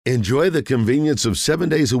Enjoy the convenience of 7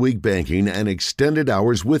 days a week banking and extended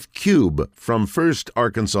hours with Cube from First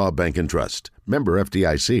Arkansas Bank and Trust. Member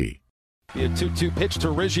FDIC. A 2-2 pitch to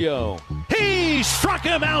Riggio. He struck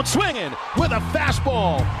him out swinging with a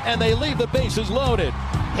fastball, and they leave the bases loaded.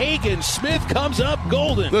 Hagen Smith comes up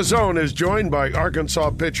golden. The Zone is joined by Arkansas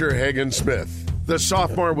pitcher Hagen Smith. The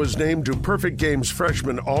sophomore was named to Perfect Game's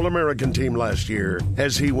freshman All-American team last year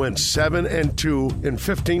as he went 7-2 in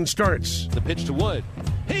 15 starts. The pitch to Wood.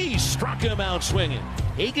 He struck him out swinging.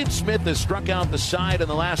 Hagen Smith has struck out the side in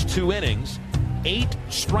the last 2 innings. 8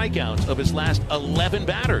 strikeouts of his last 11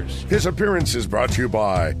 batters. His appearance is brought to you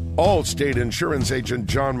by Allstate insurance agent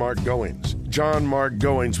John Mark Goings. John Mark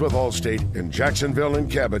Goings with Allstate in Jacksonville and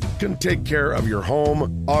Cabot can take care of your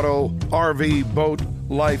home, auto, RV, boat,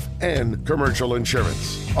 life, and commercial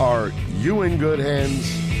insurance. Are you in good hands?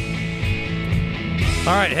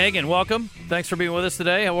 All right, Hagen, welcome. Thanks for being with us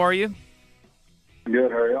today. How are you?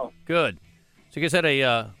 Good. How are y'all? Good. So you guys had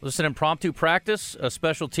an impromptu practice, a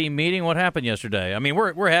special team meeting. What happened yesterday? I mean,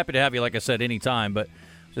 we're happy to have you, like I said, anytime, but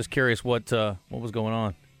just curious what was going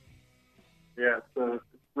on. Yeah, so it's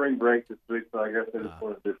spring break this week, so I guess I just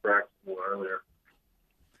wanted to do practice more earlier.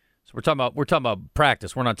 So we're talking about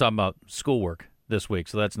practice. We're not talking about schoolwork this week,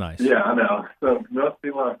 so that's nice. Yeah, I know. So most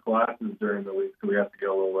people have classes during the week, so we have to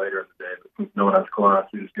go a little later in the day. But since no one has class,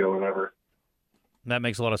 we just go whenever. That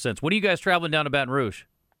makes a lot of sense. When are you guys traveling down to Baton Rouge?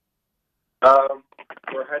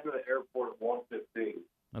 We're heading to the airport at 1:15.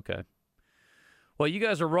 Okay. Well, you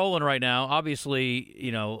guys are rolling right now. Obviously,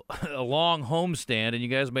 you know, a long homestand, and you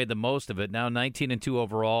guys made the most of it. Now 19-2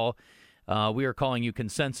 overall. We are calling you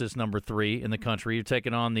consensus number 3 in the country. You're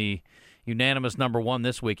taking on the unanimous number 1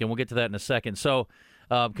 this week, and we'll get to that in a second. So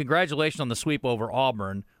congratulations on the sweep over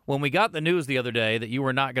Auburn. When we got the news the other day that you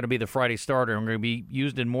were not going to be the Friday starter and going to be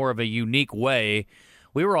used in more of a unique way,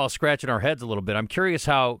 we were all scratching our heads a little bit. I'm curious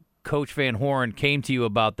how Coach Van Horn came to you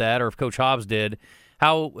about that, or if Coach Hobbs did,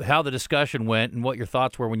 how the discussion went and what your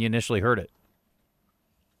thoughts were when you initially heard it.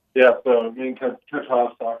 Yeah, so me and Coach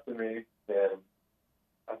Hobbs talked to me, and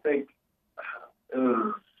I think it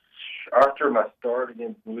was after my start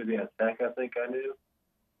against Louisiana Tech, I think I knew.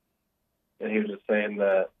 And he was just saying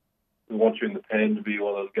that we want you in the pen to be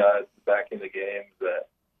one of those guys back in the games that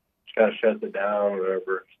just kind of shuts it down or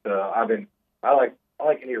whatever. So, I mean, I like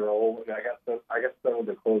any role. I mean, I got someone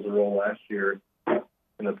to close the role last year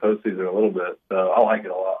in the postseason a little bit, so I like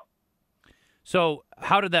it a lot. So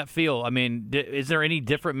how did that feel? I mean, is there any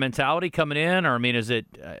different mentality coming in, or I mean, is it?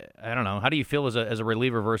 I don't know. How do you feel as a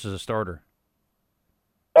reliever versus a starter?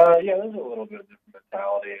 Yeah, there's a little bit of different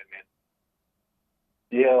mentality. I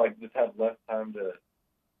mean, yeah, like just have less time to.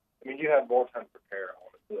 I mean, you have more time to prepare,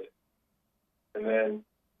 honestly, and then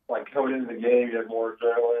like coming into the game, you have more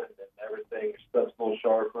adrenaline and everything. Your stuff's a little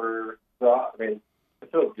sharper. So I mean,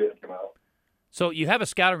 it feels good to come out. So you have a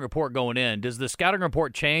scouting report going in. Does the scouting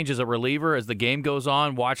report change as a reliever as the game goes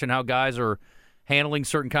on, watching how guys are handling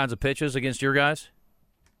certain kinds of pitches against your guys?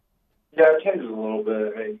 Yeah, it changes a little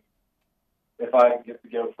bit. I mean, if I get to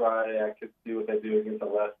go Friday, I could see what they do against a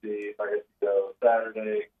lefty. If I get to go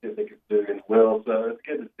Saturday, see what they could do against Will. So it's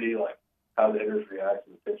good to see like how the hitters react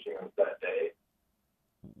to the pitching on that day.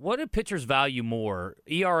 What do pitchers value more,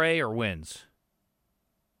 ERA or wins?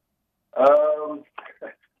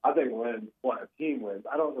 I think wins. Well, a team wins.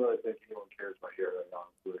 I don't really think anyone cares about ERA,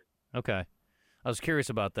 honestly. Okay. I was curious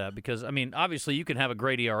about that because, I mean, obviously you can have a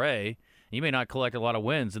great ERA. You may not collect a lot of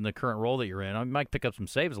wins in the current role that you're in. You might pick up some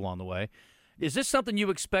saves along the way. Is this something you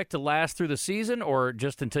expect to last through the season or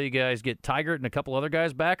just until you guys get Tigert and a couple other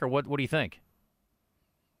guys back, or what do you think?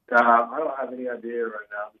 I don't have any idea right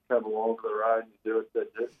now. Just have along for the ride and do it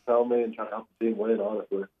that just tell me and try to help the team win,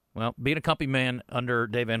 honestly. Well, being a company man under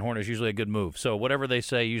Dave Van Horn is usually a good move. So whatever they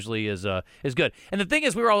say usually is good. And the thing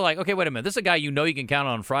is, we were all like, okay, wait a minute. This is a guy you can count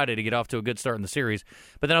on Friday to get off to a good start in the series.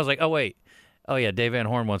 But then I was like, oh, yeah, Dave Van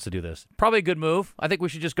Horn wants to do this. Probably a good move. I think we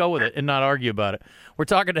should just go with it and not argue about it. We're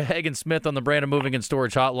talking to Hagen Smith on the Brandon Moving and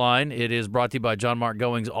Storage Hotline. It is brought to you by John Mark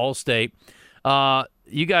Goings, Allstate.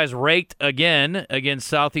 You guys raked again against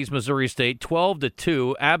Southeast Missouri State,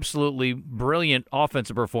 12-2. Absolutely brilliant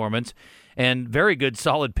offensive performance and very good,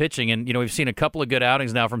 solid pitching. And, we've seen a couple of good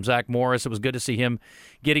outings now from Zach Morris. It was good to see him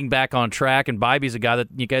getting back on track. And Bibby's a guy that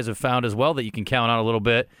you guys have found as well that you can count on a little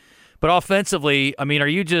bit. But offensively, I mean, are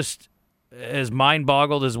you just as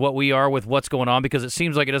mind-boggled as what we are with what's going on? Because it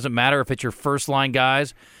seems like it doesn't matter if it's your first-line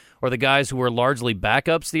guys or the guys who were largely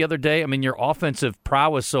backups the other day. I mean, your offensive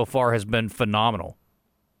prowess so far has been phenomenal.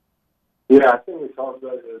 Yeah, I think we talked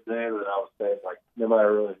about it the other day that I was saying, like, no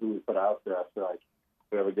matter really who we put out there, I feel like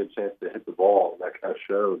we have a good chance to hit the ball. And that kind of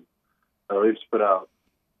showed. We just put out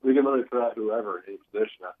we can really put out whoever in each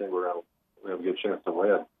position. I think we have a good chance to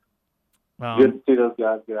win. Good to see those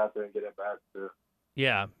guys get out there and get it back too.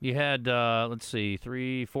 Yeah, you had,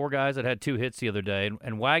 4 guys that had 2 hits the other day.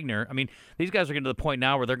 And Wagner, I mean, these guys are getting to the point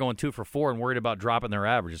now where they're going 2 for 4 and worried about dropping their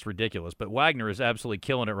average. It's ridiculous. But Wagner is absolutely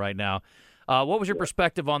killing it right now. What was your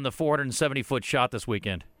perspective on the 470-foot shot this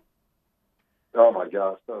weekend? Oh, my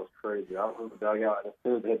gosh, that was crazy. I was in the dugout, and as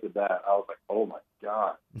soon as it hit the bat, I was like, oh, my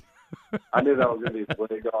God. I knew that was going to be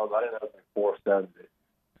way gone. I didn't know it was like 470.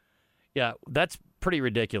 Yeah, that's pretty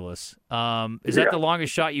ridiculous. Is that the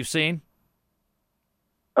longest shot you've seen?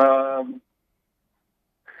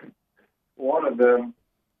 One of them,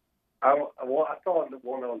 I thought that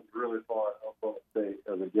one that was really far at Allstate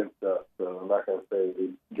was against us, so I'm not going to say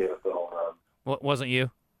he gave us the home run. What, wasn't you?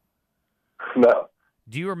 No.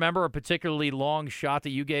 Do you remember a particularly long shot that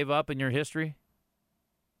you gave up in your history?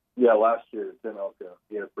 Yeah, last year, Tim Elko.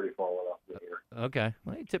 He had a pretty far one off the year. Okay.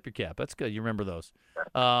 Well, you tip your cap. That's good. You remember those.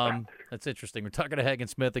 That's interesting. We're talking to Hagen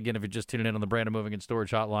Smith again if you're just tuning in on the Brandon Moving and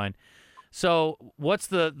Storage Hotline. So what's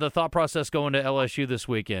the thought process going to LSU this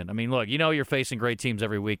weekend? I mean, look, you know you're facing great teams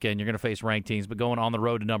every weekend. You're going to face ranked teams, but going on the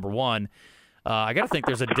road to number 1, I got to think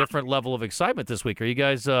there's a different level of excitement this week. Are you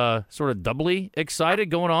guys sort of doubly excited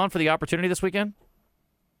going on for the opportunity this weekend?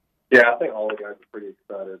 Yeah, I think all the guys are pretty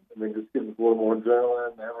excited. I mean, just gives us a little more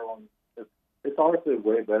adrenaline. Everyone, it's honestly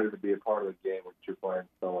way better to be a part of the game when you're playing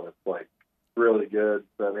someone that's like really good.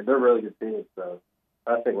 So, I mean, they're really good teams, so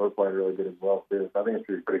I think we're playing really good as well, too. So I think it's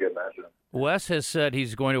a pretty good matchup. Wes has said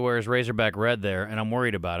he's going to wear his Razorback red there, and I'm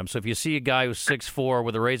worried about him. So if you see a guy who's 6'4"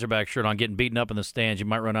 with a Razorback shirt on getting beaten up in the stands, you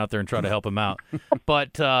might run out there and try to help him out.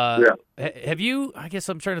 But have you, I guess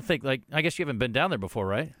I'm trying to think, I guess you haven't been down there before,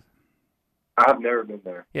 right? I've never been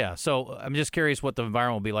there. Yeah, so I'm just curious what the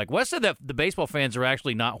environment will be like. Wes said that the baseball fans are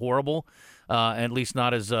actually not horrible, at least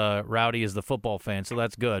not as rowdy as the football fans, so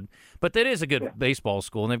that's good. But that is a good baseball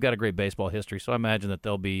school, and they've got a great baseball history, so I imagine that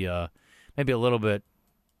they'll be maybe a little bit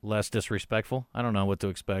less disrespectful. I don't know what to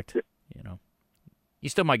expect. You know, you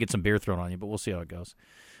still might get some beer thrown on you, but we'll see how it goes.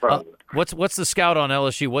 What's the scout on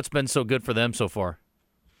LSU? What's been so good for them so far?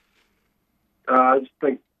 I just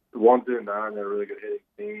think 1 through 9, they're a really good hitting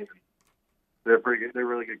team. They're pretty good. They're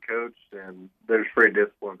really good coached, and they're just pretty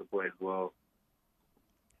disciplined to play as well.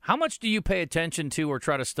 How much do you pay attention to or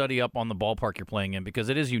try to study up on the ballpark you're playing in? Because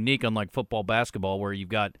it is unique, unlike football, basketball, where you've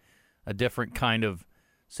got a different kind of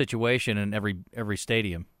situation in every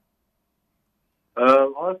stadium.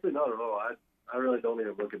 Honestly, not at all. I really don't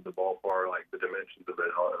even look at the ballpark, like the dimensions of it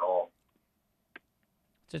at all.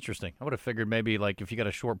 It's interesting. I would have figured maybe like if you got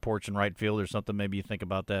a short porch in right field or something, maybe you think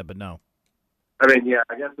about that, but no. I mean, yeah,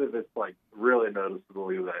 I guess if it's, like, really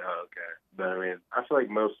noticeable, you're like, oh, okay. But, I mean, I feel like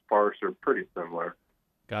most parks are pretty similar.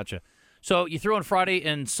 Gotcha. So you threw in Friday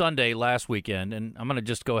and Sunday last weekend, and I'm going to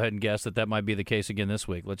just go ahead and guess that might be the case again this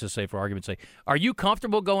week. Let's just say for argument's sake. Are you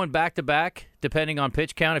comfortable going back-to-back, depending on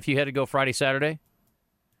pitch count, if you had to go Friday, Saturday?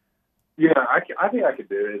 Yeah, I think I could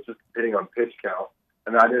do it. It's just depending on pitch count.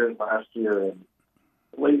 And I did it last year in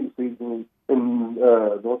late in the season in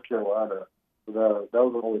North Carolina. So that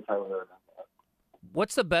was the only time I ever done that.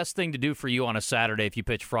 What's the best thing to do for you on a Saturday if you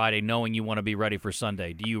pitch Friday, knowing you want to be ready for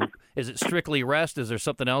Sunday? Is it strictly rest? Is there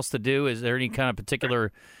something else to do? Is there any kind of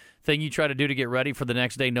particular thing you try to do to get ready for the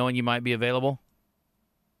next day, knowing you might be available?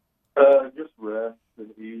 Just rest and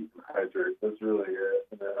eat, hydrate. That's really it.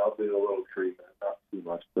 And then I'll do a little treatment, not too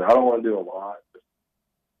much. But I don't want to do a lot.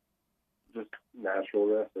 Just natural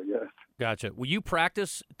rest, I guess. Gotcha. Will you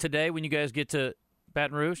practice today when you guys get to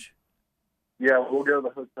Baton Rouge? Yeah, we'll go to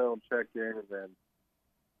the hotel and check in, and then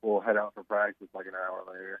we'll head out for practice like an hour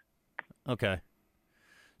later. Okay.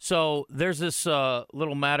 So there's this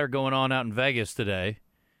little matter going on out in Vegas today.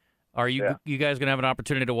 Are you guys going to have an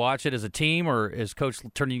opportunity to watch it as a team, or is Coach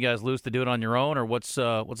turning you guys loose to do it on your own, or what's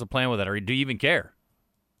the plan with that? Or do you even care?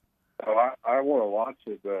 Oh, I want to watch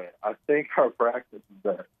it, but I think our practice is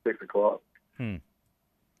at 6 o'clock.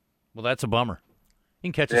 Well, that's a bummer.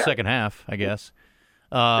 You can catch the second half, I guess.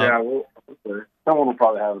 Someone will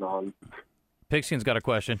probably have it on. Pigskin's got a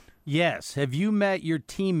question. Yes. Have you met your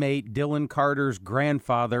teammate Dylan Carter's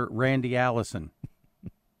grandfather, Randy Allison?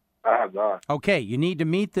 I have not. Okay, you need to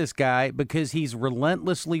meet this guy because he's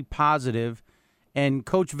relentlessly positive, and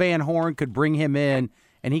Coach Van Horn could bring him in,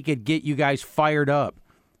 and he could get you guys fired up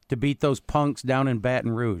to beat those punks down in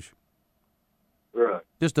Baton Rouge. Right.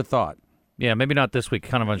 Just a thought. Yeah, maybe not this week,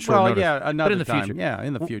 kind of on short notice. Yeah, another but in the time. future. Yeah,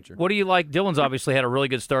 in the future. What do you like? Dylan's obviously had a really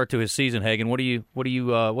good start to his season, Hagen.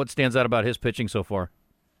 What stands out about his pitching so far?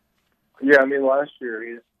 Yeah, I mean, last year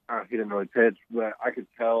he didn't really pitch, but I could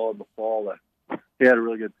tell in the fall that he had a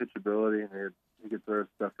really good pitchability and he could throw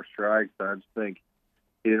stuff for strikes. So I just think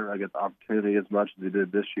he didn't really get the opportunity as much as he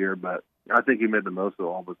did this year, but I think he made the most of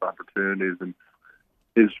all those opportunities, and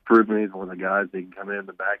he's proven he's one of the guys that can come in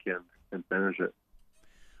the back end and finish it.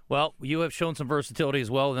 Well, you have shown some versatility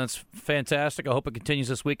as well, and that's fantastic. I hope it continues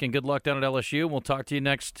this week, and good luck down at LSU. We'll talk to you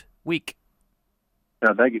next week.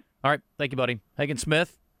 Yeah, thank you. All right. Thank you, buddy. Hagen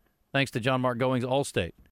Smith, thanks to John Mark Goings, Allstate.